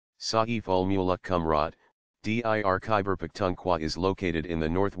Sahif ul Muluk Kumrat, Dir Khyber Pakhtunkhwa is located in the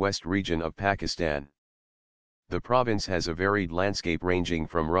northwest region of Pakistan. The province has a varied landscape ranging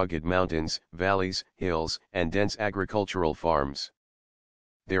from rugged mountains, valleys, hills, and dense agricultural farms.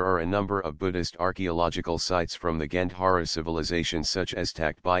 There are a number of Buddhist archaeological sites from the Gandhara civilization such as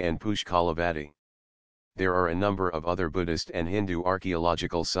Takhbai and Pushkalavati. There are a number of other Buddhist and Hindu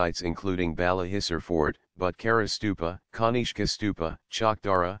archaeological sites including Balahisar Fort, Butkara Stupa, Kanishka Stupa,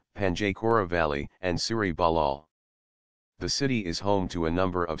 Chakdara, Panjakura Valley, and Suri Balal. The city is home to a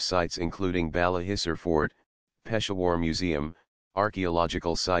number of sites including Balahisar Fort, Peshawar Museum,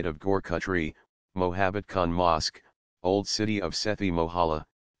 archaeological site of Gorkutri, Mohabbat Khan Mosque, Old City of Sethi Mohalla,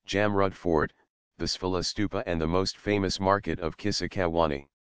 Jamrud Fort, the Sfala Stupa and the most famous market of Kissa Kawani.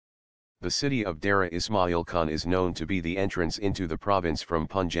 The city of Dera Ismail Khan is known to be the entrance into the province from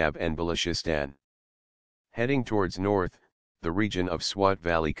Punjab and Balochistan. Heading towards north, the region of Swat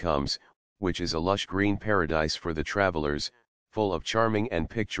Valley comes, which is a lush green paradise for the travelers, full of charming and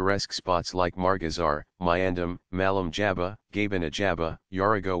picturesque spots like Margazar, Myandam, Malam Jaba, Gabana Jaba,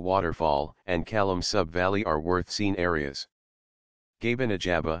 Yarago Waterfall, and Kalam Sub-Valley are worth seen areas. Gabana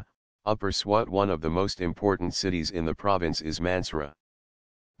Jaba, Upper Swat. One of the most important cities in the province is Mansura.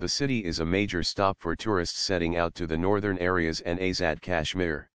 The city is a major stop for tourists setting out to the northern areas and Azad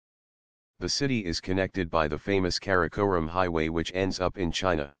Kashmir. The city is connected by the famous Karakoram Highway which ends up in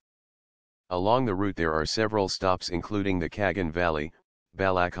China. Along the route there are several stops including the Kagan Valley,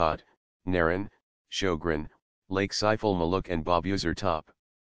 Balakot, Naran, Shogran, Lake Saiful Maluk and Babuzar Top.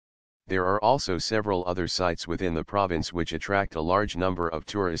 There are also several other sites within the province which attract a large number of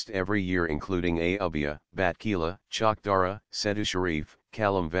tourists every year including Ayubia, Batkila, Chakdara, Setu Sharif,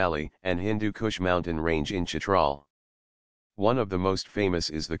 Kalam Valley, and Hindu Kush mountain range in Chitral. One of the most famous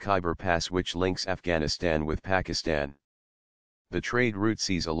is the Khyber Pass which links Afghanistan with Pakistan. The trade route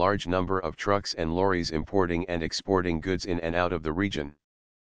sees a large number of trucks and lorries importing and exporting goods in and out of the region.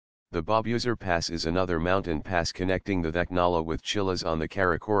 The Babuzar Pass is another mountain pass connecting the Daknala with Chilas on the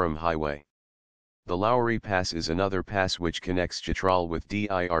Karakoram Highway. The Lowry Pass is another pass which connects Chitral with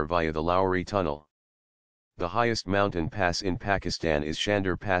Dir via the Lowry Tunnel. The highest mountain pass in Pakistan is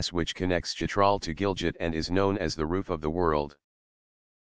Shandar Pass which connects Chitral to Gilgit and is known as the Roof of the World.